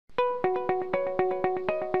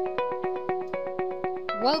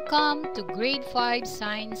Welcome to Grade 5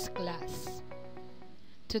 Science class.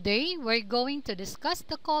 Today we're going to discuss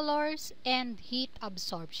the colors and heat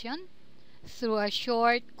absorption through a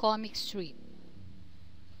short comic strip.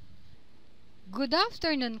 Good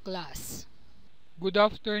afternoon, class. Good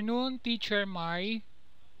afternoon, Teacher Mai.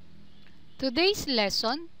 Today's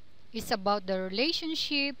lesson is about the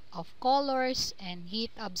relationship of colors and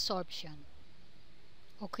heat absorption.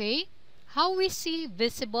 Okay, how we see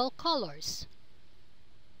visible colors.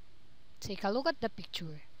 Take a look at the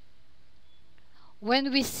picture.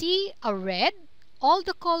 When we see a red, all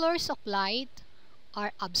the colors of light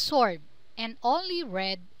are absorbed and only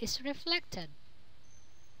red is reflected.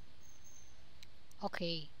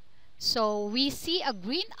 Okay, so we see a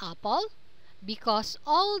green apple because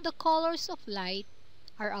all the colors of light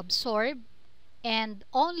are absorbed and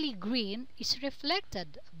only green is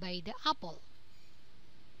reflected by the apple.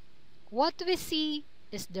 What we see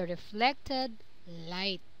is the reflected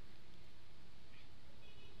light.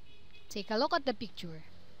 Take a look at the picture.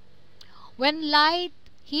 When light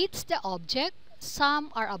hits the object,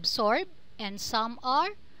 some are absorbed and some are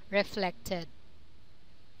reflected.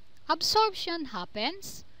 Absorption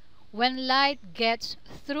happens when light gets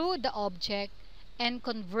through the object and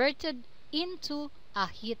converted into a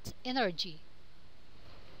heat energy.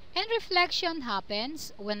 And reflection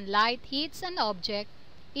happens when light hits an object,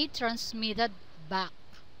 it transmitted back.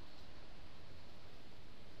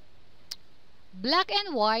 Black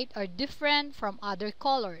and white are different from other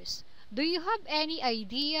colors. Do you have any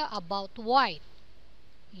idea about white?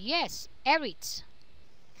 Yes, Eritz.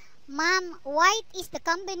 Ma'am, white is the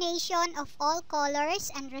combination of all colors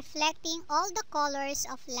and reflecting all the colors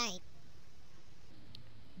of light.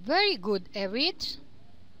 Very good, Eritz.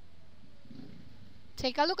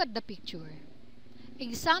 Take a look at the picture.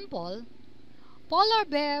 Example, polar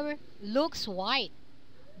bear looks white,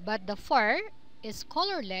 but the fur is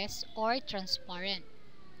colorless or transparent,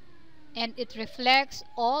 and it reflects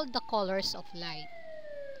all the colors of light.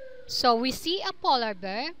 So we see a polar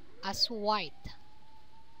bear as white.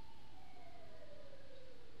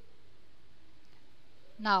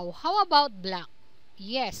 Now, how about black?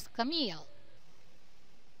 Yes, Camille.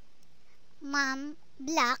 Ma'am,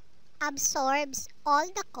 black absorbs all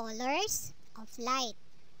the colors of light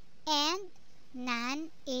and none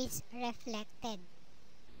is reflected.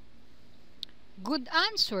 Good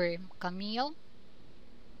answer, Camille.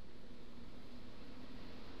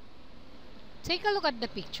 Take a look at the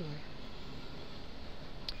picture.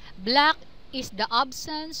 Black is the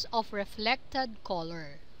absence of reflected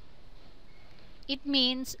color. It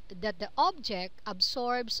means that the object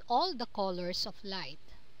absorbs all the colors of light.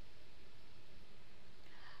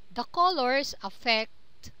 The colors affect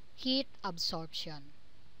heat absorption.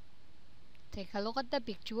 Take a look at the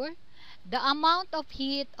picture. The amount of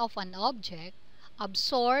heat of an object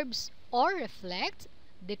absorbs or reflects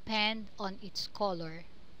depend on its color.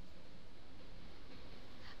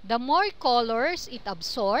 The more colors it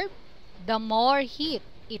absorbs, the more heat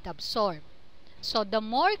it absorbs. So the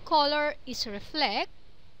more color is reflected,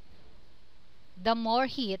 the more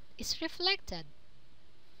heat is reflected.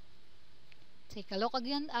 Take a look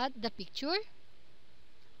again at the picture.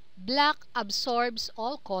 Black absorbs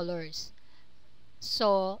all colors,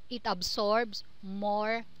 so it absorbs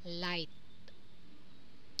more light.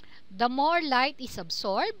 The more light is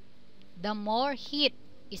absorbed, the more heat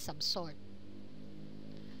is absorbed.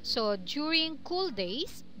 So during cool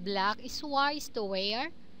days, black is wise to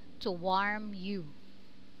wear to warm you.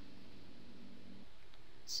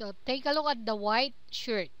 So take a look at the white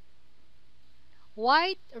shirt.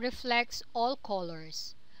 White reflects all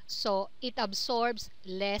colors, so it absorbs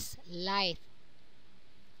less light.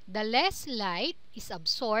 The less light is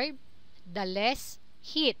absorbed, the less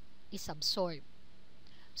heat is absorbed.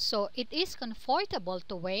 So it is comfortable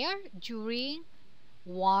to wear during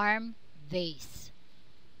warm days.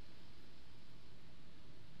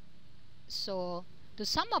 So to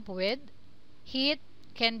sum up with, heat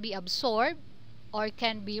can be absorbed or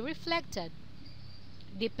can be reflected,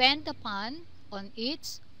 depend upon on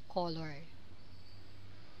its color.